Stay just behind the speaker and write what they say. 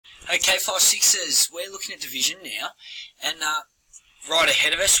Okay, 5/6ers, we're looking at division now, and right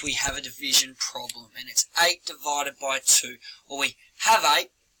ahead of us we have a division problem, and it's 8 divided by 2. Well, we have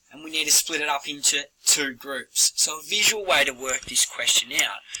 8, and we need to split it up into 2 groups. So a visual way to work this question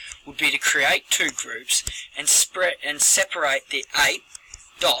out would be to create 2 groups and separate the 8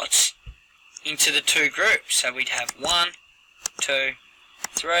 dots into the 2 groups. So we'd have 1, 2,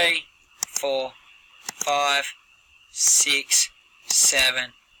 3, 4, 5, 6,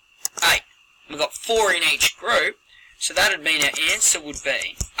 7, 8. We've got 4 in each group, so that would mean our answer would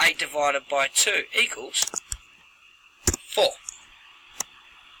be 8 divided by 2 equals 4.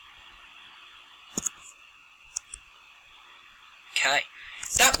 Okay,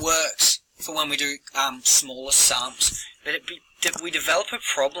 that works for when we do smaller sums, but we develop a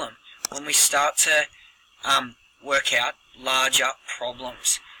problem when we start to work out larger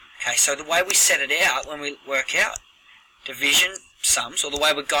problems. Okay, so the way we set it out when we work out division sums, or the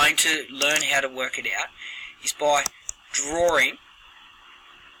way we're going to learn how to work it out, is by drawing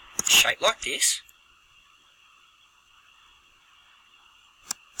a shape like this,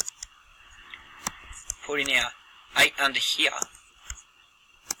 putting our 8 under here,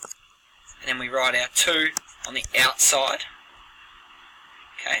 and then we write our 2 on the outside,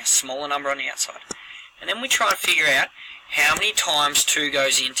 okay, a smaller number on the outside, and then we try and figure out how many times 2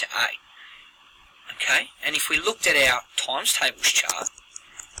 goes into 8. Okay, and if we looked at our times tables chart,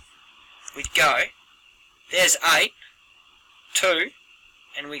 we'd go, there's 8, 2,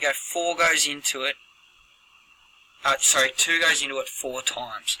 and we go 4 goes into it, 2 goes into it 4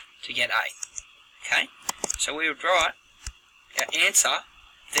 times to get 8. Okay, so we would write our answer,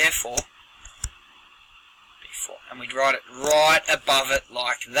 therefore, be 4, and we'd write it right above it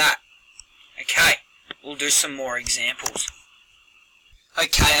like that. Okay, we'll do some more examples.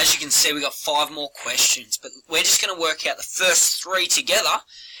 Okay, as you can see, we've got 5 more questions, but we're just going to work out the first 3 together,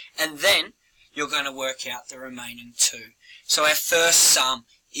 and then you're going to work out the remaining 2. So our first sum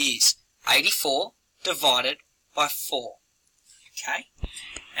is 84 divided by 4. Okay,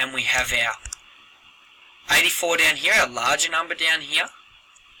 and we have our 84 down here, our larger number down here,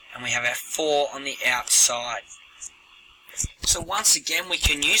 and we have our 4 on the outside. So once again, we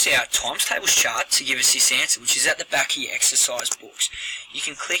can use our times tables chart to give us this answer, which is at the back of your exercise books. You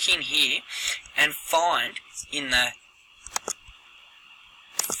can click in here and find in the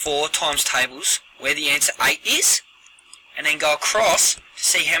 4 times tables where the answer 8 is, and then go across to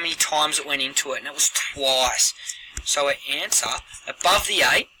see how many times it went into it, and it was twice. So our answer above the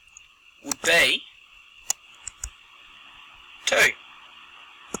 8 would be 2.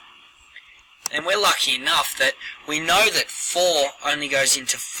 And we're lucky enough that we know that 4 only goes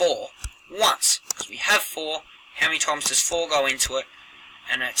into 4 once. Because we have 4, how many times does 4 go into it?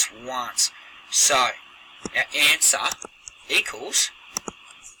 And it's once. So, our answer equals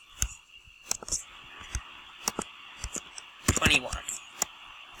 21.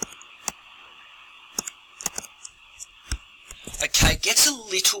 Okay, it gets a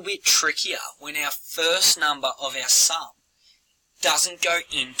little bit trickier when our first number of our sum doesn't go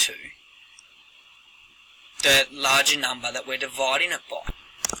into the larger number that we're dividing it by.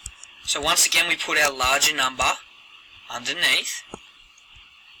 So once again, we put our larger number underneath,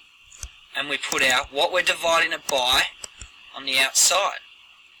 and we put out what we're dividing it by on the outside.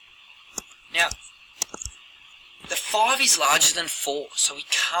 Now, the 5 is larger than 4, so we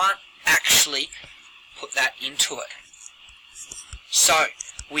can't actually put that into it. So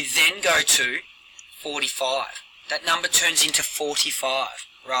we then go to 45. That number turns into 45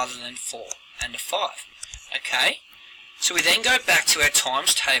 rather than 4 and a 5. Okay, so we then go back to our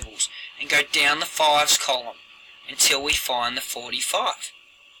times tables and go down the 5s column until we find the 45.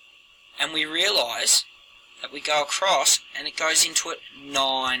 And we realise that we go across and it goes into it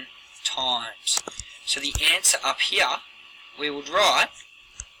 9 times. So the answer up here, we would write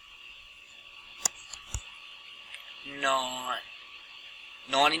 9.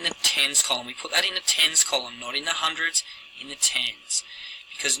 9 in the 10s column. We put that in the 10s column, not in the hundreds, in the 10s.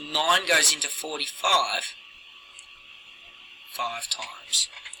 Because 9 goes into 45 5 times.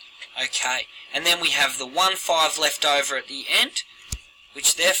 Okay, and then we have the 1 5 left over at the end,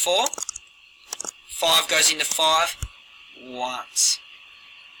 which therefore 5 goes into 5 once.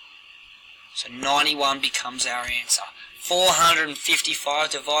 So 91 becomes our answer. 455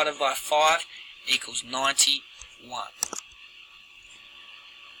 divided by 5 equals 91.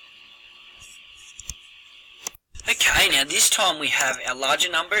 Okay, now this time we have our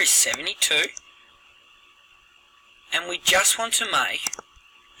larger number is 72, and we just want to make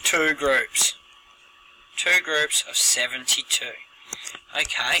 2 groups. 2 groups of 72.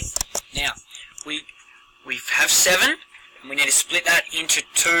 Okay, now we have 7, and we need to split that into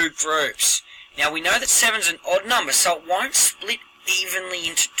 2 groups. Now we know that 7's an odd number, so it won't split evenly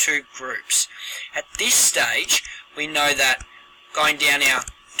into 2 groups. At this stage, we know that going down our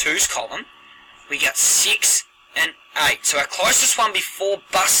 2's column, we got 6 and 8. So our closest one before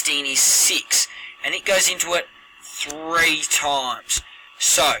busting is 6, and it goes into it 3 times.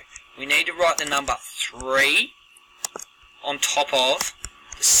 So we need to write the number 3 on top of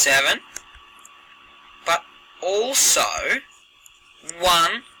the 7, but also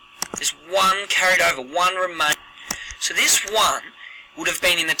 1, there's 1 carried over, 1 remains. So this 1 would have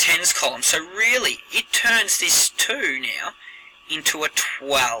been in the 10's column, so really it turns this 2 now into a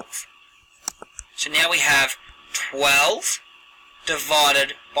 12. So now we have 12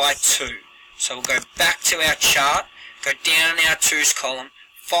 divided by 2. So we'll go back to our chart, go down in our 2's column,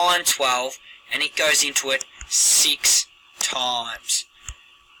 find 12, and it goes into it 6 times.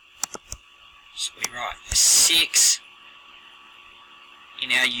 So we write 6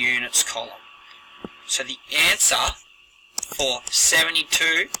 in our units column. So the answer for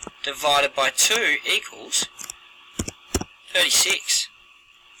 72 divided by 2 equals 36.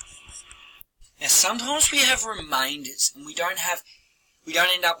 Now sometimes we have remainders and we don't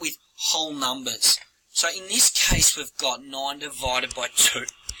end up with whole numbers. So in this case we've got 9 divided by 2.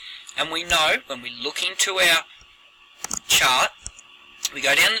 And we know when we look into our chart, we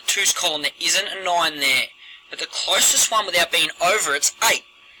go down the 2's column, there isn't a 9 there. But the closest one without being over it's 8.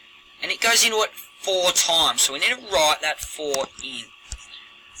 And it goes into it 4 times. So we need to write that 4 in.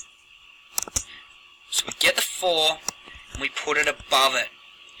 So we get the 4 and we put it above it.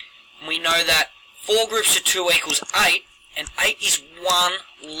 And we know that 4 groups of 2 equals 8, and 8 is 1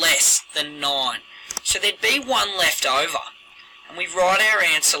 less than 9. So there'd be 1 left over. And we write our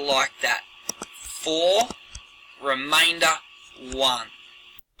answer like that. 4 remainder 1.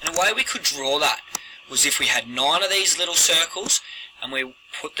 And a way we could draw that was if we had 9 of these little circles and we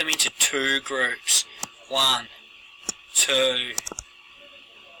put them into 2 groups. 1, 2,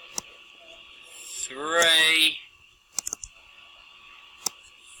 3,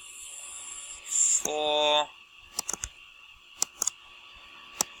 4,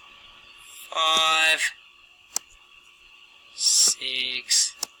 5,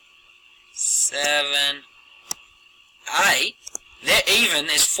 6, 7, 8. They're even,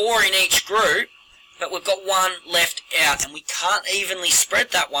 there's 4 in each group, but we've got 1 left out, and we can't evenly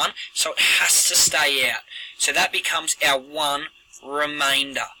spread that one, so it has to stay out. So that becomes our 1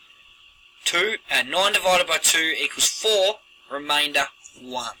 remainder. 9 divided by 2 equals 4, remainder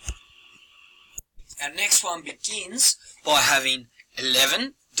 1. Our next one begins by having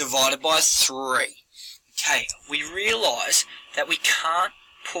 11 divided by 3. Okay, we realise that we can't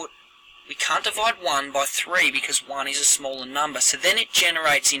divide 1 by 3 because 1 is a smaller number. So then it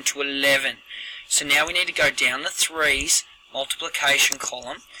generates into 11. So now we need to go down the 3's multiplication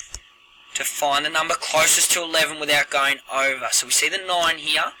column to find the number closest to 11 without going over. So we see the 9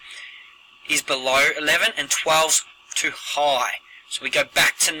 here is below 11 and 12's too high. So we go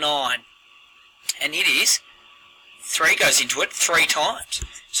back to 9. And it is, 3 goes into it 3 times.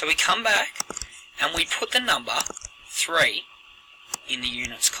 So we come back and we put the number 3 in the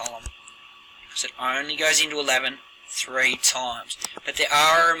units column. Because it only goes into 11 3 times. But there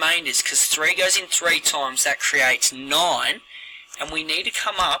are remainders, because 3 goes in 3 times, that creates 9. And we need to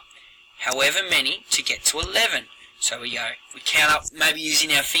come up however many to get to 11. So we count up, maybe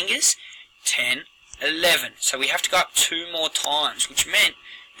using our fingers, 10, 11. So we have to go up 2 more times, which meant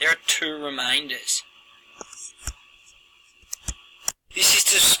there are 2 remainders. This is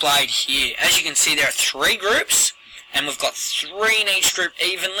displayed here. As you can see, there are 3 groups, and we've got 3 in each group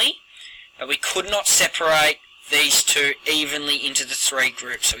evenly, but we could not separate these 2 evenly into the 3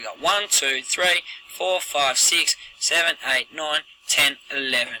 groups. So we got 1, 2, 3, 4, 5, 6, 7, 8, 9, 10,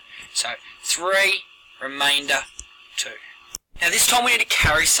 11. So 3, remainder 2. Now this time we need to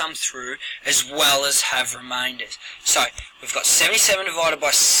carry some through as well as have remainders. So we've got 77 divided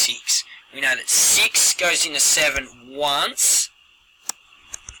by 6. We know that 6 goes into 7 once.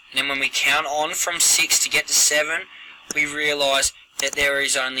 And then when we count on from 6 to get to 7, we realise that there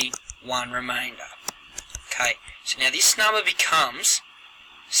is only 1 remainder. Okay, so now this number becomes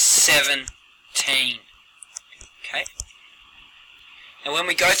 17. Okay. Now when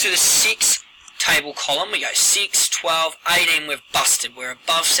we go through the 6 table column, we go 6, 12, 18, we've busted. We're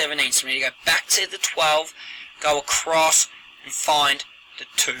above 17, so we need to go back to the 12, go across and find the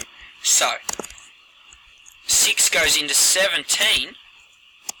 2. So, 6 goes into 17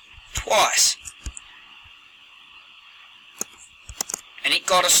 twice. And it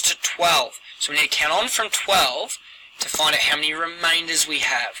got us to 12. So we need to count on from 12 to find out how many remainders we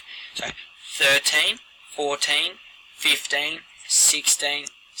have. So 13, 14, 15, 16,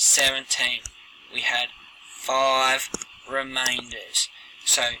 17. We had 5 remainders.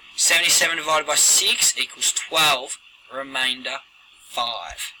 So 77 divided by 6 equals 12, remainder 5.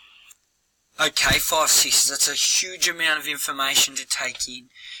 Okay, 5 sixes, that's a huge amount of information to take in.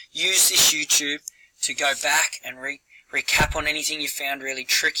 Use this YouTube to go back and recap on anything you found really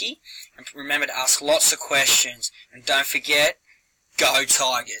tricky. And remember to ask lots of questions. And don't forget, go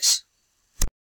Tigers!